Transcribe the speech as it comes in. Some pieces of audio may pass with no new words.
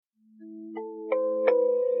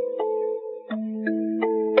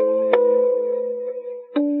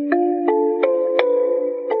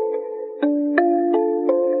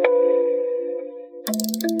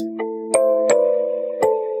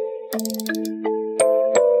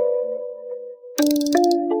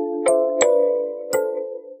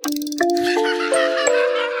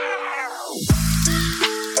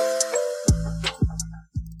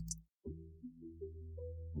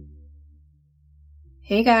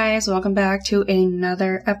Hey guys, welcome back to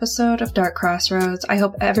another episode of Dark Crossroads. I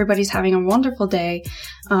hope everybody's having a wonderful day.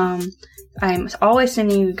 I'm always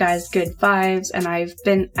sending you guys good vibes, and I've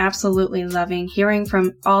been absolutely loving hearing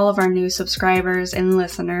from all of our new subscribers and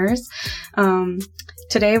listeners.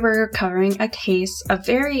 Today we're covering a case,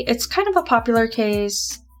 it's kind of a popular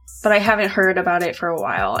case, but I haven't heard about it for a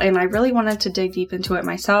while, and I really wanted to dig deep into it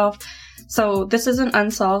myself. So this is an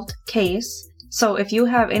unsolved case. So if you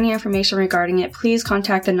have any information regarding it, please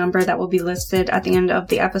contact the number that will be listed at the end of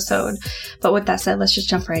the episode. But with that said, let's just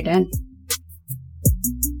jump right in.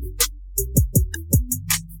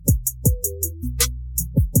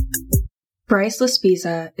 Bryce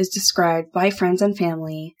Laspisa is described by friends and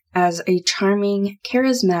family as a charming,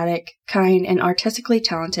 charismatic, kind, and artistically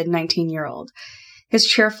talented 19-year-old. His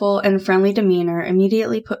cheerful and friendly demeanor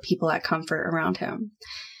immediately put people at comfort around him.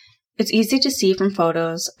 It's easy to see from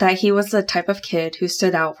photos that he was the type of kid who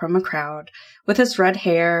stood out from a crowd with his red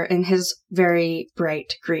hair and his very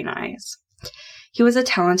bright green eyes. He was a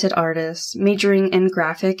talented artist, majoring in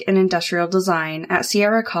graphic and industrial design at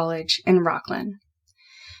Sierra College in Rockland.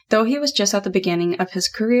 Though he was just at the beginning of his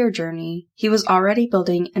career journey, he was already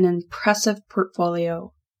building an impressive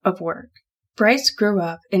portfolio of work. Bryce grew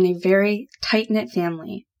up in a very tight-knit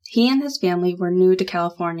family. He and his family were new to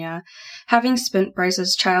California, having spent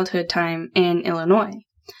Bryce's childhood time in Illinois.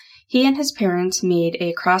 He and his parents made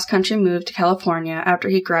a cross-country move to California after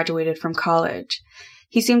he graduated from college.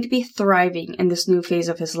 He seemed to be thriving in this new phase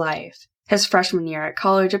of his life. His freshman year at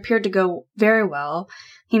college appeared to go very well.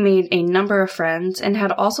 He made a number of friends and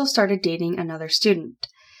had also started dating another student.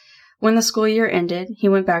 When the school year ended, he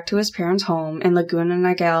went back to his parents' home in Laguna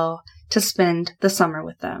Niguel to spend the summer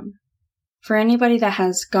with them. For anybody that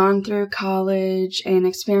has gone through college and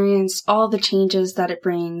experienced all the changes that it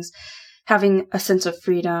brings, having a sense of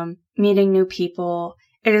freedom, meeting new people,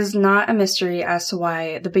 it is not a mystery as to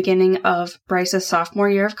why the beginning of Bryce's sophomore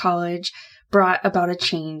year of college brought about a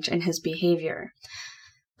change in his behavior.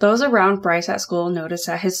 Those around Bryce at school noticed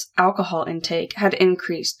that his alcohol intake had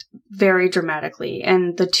increased very dramatically,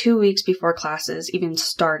 and the 2 weeks before classes even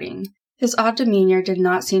starting. His odd demeanor did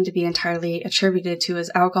not seem to be entirely attributed to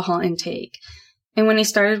his alcohol intake, and when he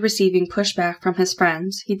started receiving pushback from his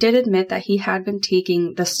friends, he did admit that he had been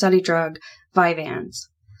taking the study drug Vyvanse.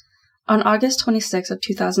 On August 26 of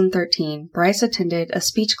 2013, Bryce attended a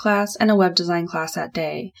speech class and a web design class that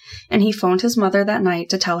day, and he phoned his mother that night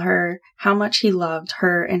to tell her how much he loved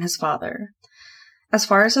her and his father. As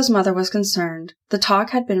far as his mother was concerned, the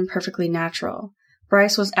talk had been perfectly natural.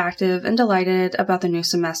 Bryce was active and delighted about the new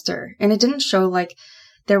semester, and it didn't show like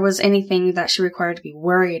there was anything that she required to be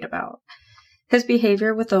worried about. His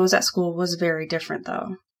behavior with those at school was very different,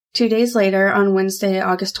 though. 2 days later, on Wednesday,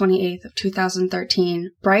 August 28th of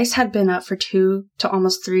 2013, Bryce had been up for 2 to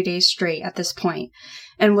almost 3 days straight at this point,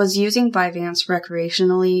 and was using Vyvanse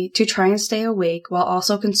recreationally to try and stay awake while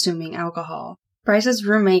also consuming alcohol. Bryce's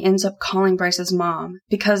roommate ends up calling Bryce's mom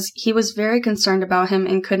because he was very concerned about him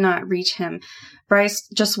and could not reach him. Bryce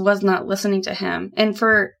just was not listening to him. And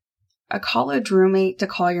for a college roommate to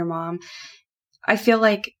call your mom, I feel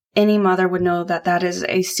like any mother would know that that is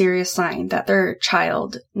a serious sign that their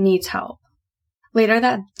child needs help. Later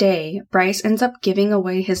that day, Bryce ends up giving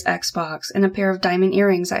away his Xbox and a pair of diamond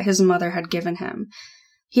earrings that his mother had given him.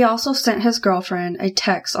 He also sent his girlfriend a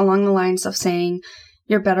text along the lines of saying,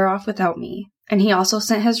 "You're better off without me." And he also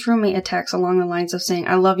sent his roommate a text along the lines of saying,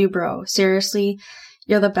 "I love you, bro. Seriously,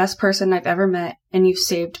 you're the best person I've ever met, and you've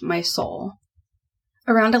saved my soul."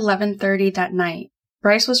 Around 11:30 that night,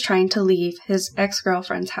 Bryce was trying to leave his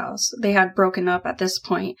ex-girlfriend's house. They had broken up at this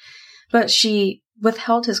point, but she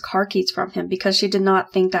withheld his car keys from him because she did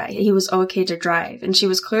not think that he was okay to drive, and she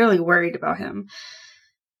was clearly worried about him.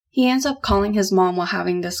 He ends up calling his mom while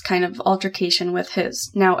having this kind of altercation with his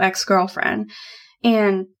now ex-girlfriend,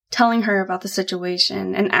 and telling her about the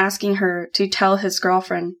situation and asking her to tell his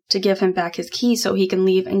girlfriend to give him back his keys so he can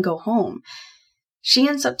leave and go home. She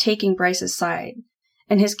ends up taking Bryce's side,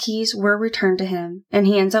 and his keys were returned to him, and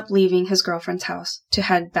he ends up leaving his girlfriend's house to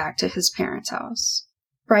head back to his parents' house.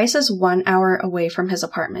 Bryce is 1 hour away from his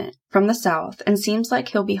apartment, from the south, and seems like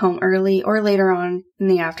he'll be home early or later on in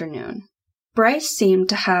the afternoon. Bryce seemed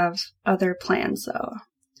to have other plans, though.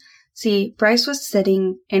 See, Bryce was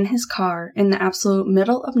sitting in his car in the absolute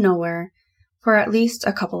middle of nowhere for at least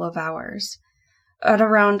a couple of hours. At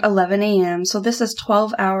around 11 a.m., so this is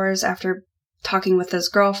 12 hours after talking with his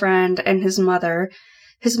girlfriend and his mother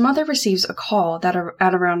receives a call that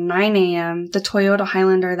at around 9 a.m., the Toyota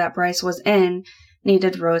Highlander that Bryce was in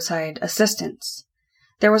needed roadside assistance.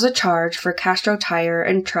 There was a charge for Castro Tire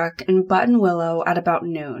and Truck in Button Willow at about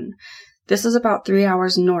noon. This is about 3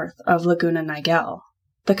 hours north of Laguna Niguel.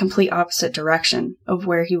 the complete opposite direction of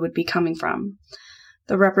where he would be coming from.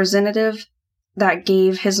 The representative that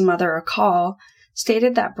gave his mother a call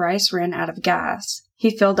stated that Bryce ran out of gas.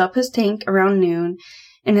 He filled up his tank around noon,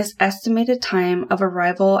 and his estimated time of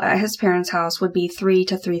arrival at his parents' house would be 3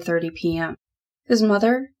 to 3:30 p.m. His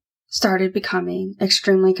mother started becoming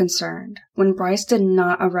extremely concerned when Bryce did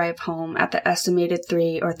not arrive home at the estimated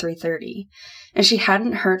 3 or 3:30, and she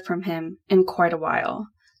hadn't heard from him in quite a while.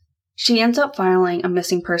 She ends up filing a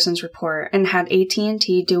missing persons report and had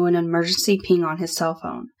AT&T do an emergency ping on his cell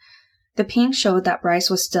phone. The ping showed that Bryce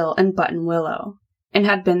was still in Buttonwillow and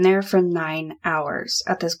had been there for 9 hours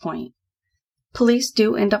at this point. Police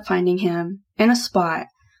do end up finding him in a spot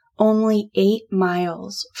only 8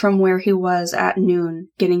 miles from where he was at noon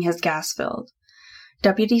getting his gas filled.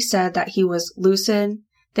 Deputies said that he was lucid.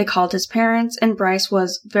 They called his parents, and Bryce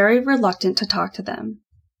was very reluctant to talk to them.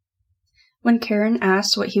 When Karen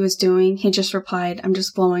asked what he was doing, he just replied, "I'm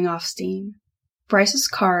just blowing off steam." Bryce's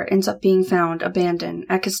car ends up being found abandoned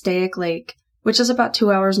at Castaic Lake, which is about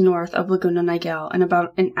 2 hours north of Laguna Niguel and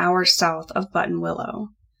about an hour south of Buttonwillow.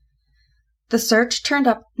 The search turned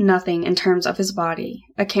up nothing in terms of his body.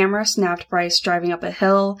 A camera snapped Bryce driving up a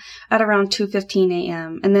hill at around 2:15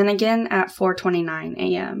 a.m. and then again at 4:29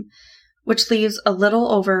 a.m., which leaves a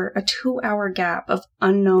little over a 2-hour gap of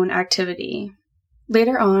unknown activity.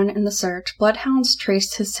 Later on in the search, bloodhounds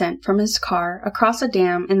traced his scent from his car across a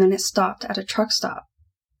dam, and then it stopped at a truck stop.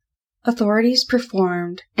 Authorities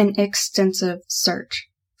performed an extensive search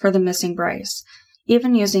for the missing Bryce,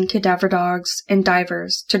 even using cadaver dogs and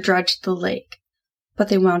divers to dredge the lake, but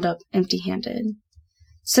they wound up empty-handed.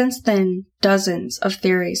 Since then, dozens of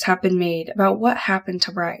theories have been made about what happened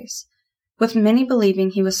to Bryce, with many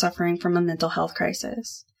believing he was suffering from a mental health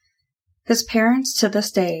crisis. His parents, to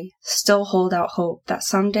this day, still hold out hope that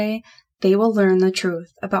someday they will learn the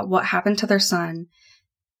truth about what happened to their son.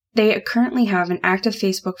 They currently have an active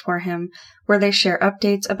Facebook for him where they share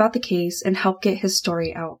updates about the case and help get his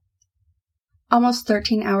story out. Almost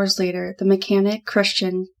 13 hours later, the mechanic,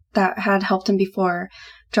 Christian, that had helped him before,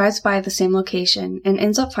 drives by the same location and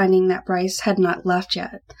ends up finding that Bryce had not left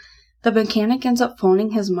yet. The mechanic ends up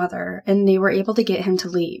phoning his mother, and they were able to get him to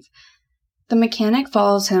leave. The mechanic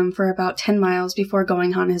follows him for about 10 miles before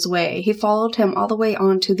going on his way. He followed him all the way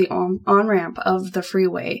onto the on-ramp of the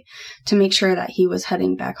freeway to make sure that he was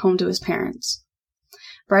heading back home to his parents.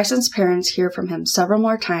 Bryson's parents hear from him several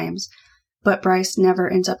more times, but Bryce never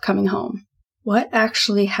ends up coming home. What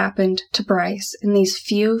actually happened to Bryce in these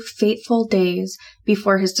few fateful days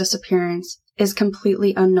before his disappearance is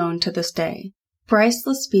completely unknown to this day. Bryce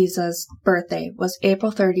Laspisa's birthday was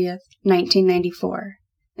April 30th, 1994,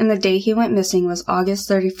 and the day he went missing was August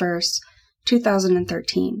 31st,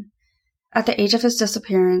 2013. At the age of his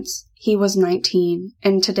disappearance, he was 19,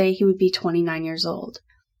 and today he would be 29 years old.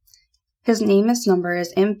 His name and number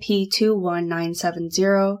is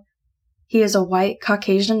MP21970. He is a white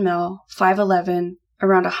Caucasian male, 5'11",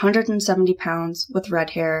 around 170 pounds, with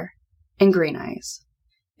red hair and green eyes.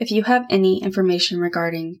 If you have any information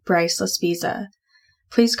regarding Bryce Laspisa,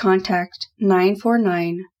 please contact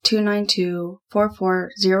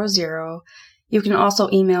 949-292-4400. You can also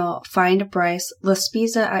email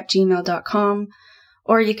findbrycelaspisa@gmail.com,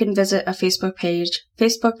 or you can visit a Facebook page,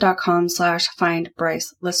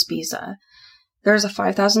 facebook.com/findbrycelaspisa. There's a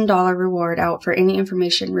 $5,000 reward out for any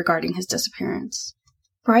information regarding his disappearance.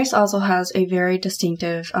 Bryce also has a very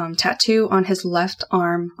distinctive tattoo on his left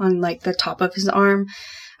arm, on the top of his arm.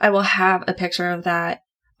 I will have a picture of that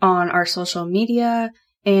on our social media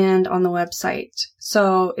and on the website.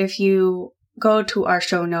 So if you go to our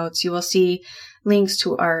show notes, you will see links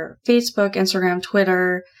to our Facebook, Instagram,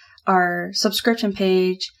 Twitter, our subscription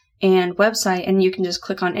page, and website, and you can just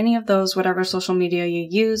click on any of those, whatever social media you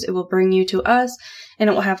use. It will bring you to us, and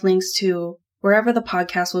it will have links to wherever the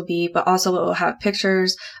podcast will be, but also it will have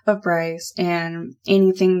pictures of Bryce and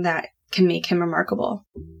anything that can make him remarkable.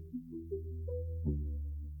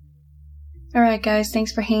 Alright guys,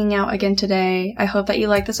 thanks for hanging out again today. I hope that you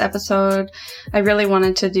liked this episode. I really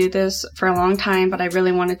wanted to do this for a long time, but I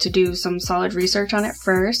really wanted to do some solid research on it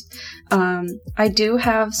first. I do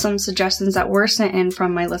have some suggestions that were sent in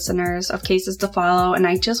from my listeners of cases to follow, and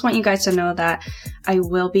I just want you guys to know that I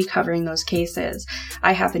will be covering those cases.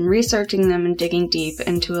 I have been researching them and digging deep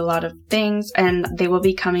into a lot of things, and they will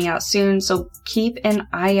be coming out soon, so keep an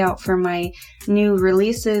eye out for my new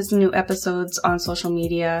releases, new episodes on social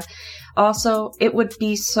media. Also, it would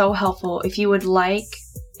be so helpful if you would like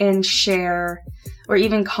and share or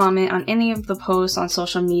even comment on any of the posts on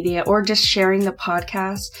social media or just sharing the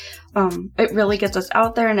podcast. It really gets us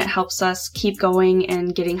out there and it helps us keep going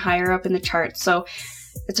and getting higher up in the charts. So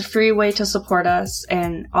It's a free way to support us,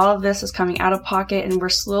 and all of this is coming out of pocket, and we're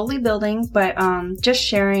slowly building, but just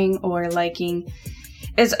sharing or liking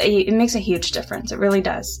it makes a huge difference. It really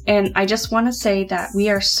does. And I just want to say that we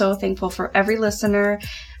are so thankful for every listener.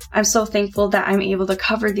 I'm so thankful that I'm able to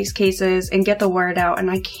cover these cases and get the word out,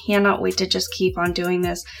 and I cannot wait to just keep on doing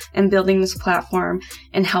this and building this platform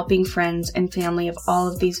and helping friends and family of all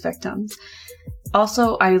of these victims.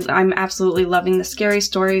 Also, I'm absolutely loving the scary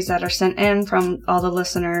stories that are sent in from all the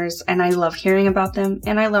listeners, and I love hearing about them,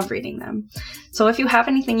 and I love reading them. So if you have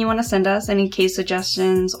anything you want to send us, any case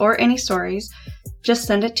suggestions or any stories, just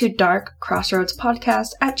send it to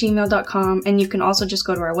darkcrossroadspodcast@gmail.com, and you can also just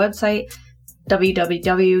go to our website,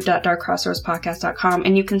 www.darkcrossroadspodcast.com,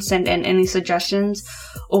 and you can send in any suggestions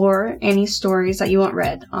or any stories that you want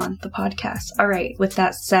read on the podcast. All right, with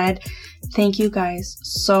that said, thank you guys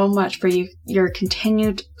so much for your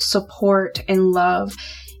continued support and love,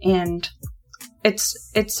 and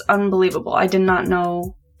it's unbelievable. I did not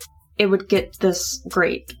know it would get this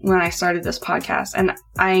great when I started this podcast, and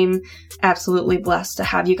I'm absolutely blessed to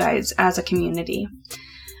have you guys as a community.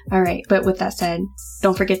 All right, but with that said,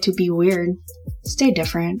 don't forget to be weird, stay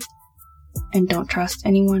different, and don't trust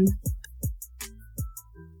anyone.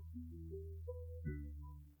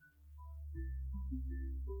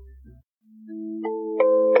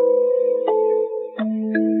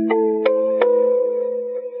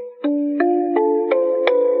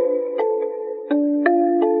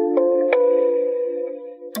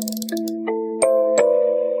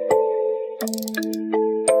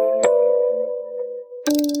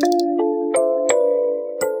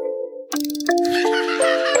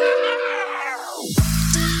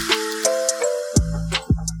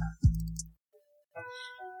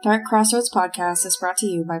 Dark Crossroads Podcast is brought to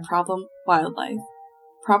you by Problem Wildlife.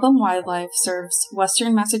 Problem Wildlife serves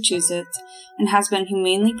Western Massachusetts and has been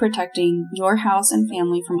humanely protecting your house and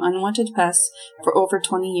family from unwanted pests for over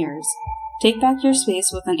 20 years. Take back your space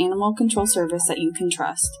with an animal control service that you can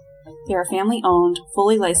trust. They are family-owned,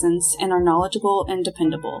 fully licensed, and are knowledgeable and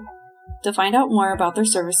dependable. To find out more about their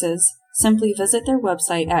services, simply visit their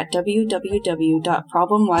website at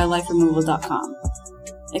www.problemwildliferemoval.com.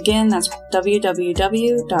 Again, that's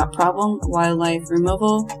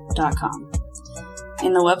www.problemwildliferemoval.com.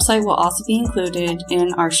 And the website will also be included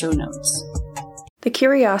in our show notes. The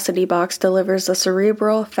Curiosity Box delivers the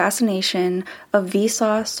cerebral fascination of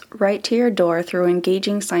Vsauce right to your door through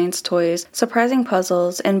engaging science toys, surprising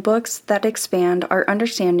puzzles, and books that expand our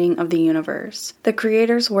understanding of the universe. The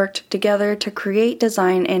creators worked together to create,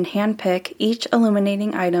 design, and handpick each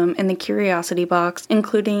illuminating item in the Curiosity Box,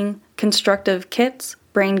 including constructive kits,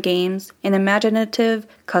 brain games, and imaginative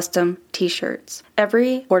custom t-shirts.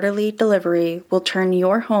 Every quarterly delivery will turn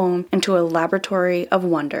your home into a laboratory of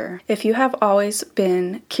wonder. If you have always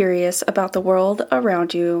been curious about the world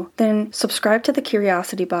around you, then subscribe to the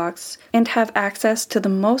Curiosity Box and have access to the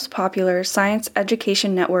most popular science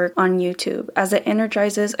education network on YouTube, as it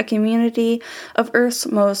energizes a community of Earth's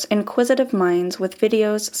most inquisitive minds with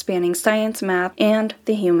videos spanning science, math, and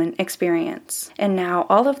the human experience. And now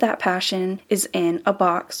all of that passion is in a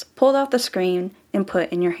box pulled off the screen and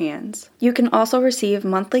put in your hands. You can also receive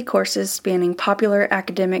monthly courses spanning popular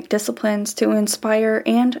academic disciplines to inspire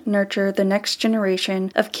and nurture the next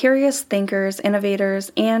generation of curious thinkers,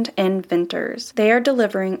 innovators, and inventors. They are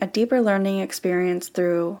delivering a deeper learning experience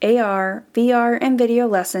through AR, VR, and video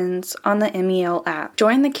lessons on the MEL app.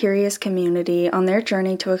 Join the curious community on their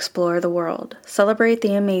journey to explore the world, celebrate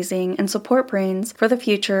the amazing, and support brains for the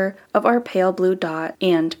future of our pale blue dot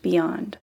and beyond.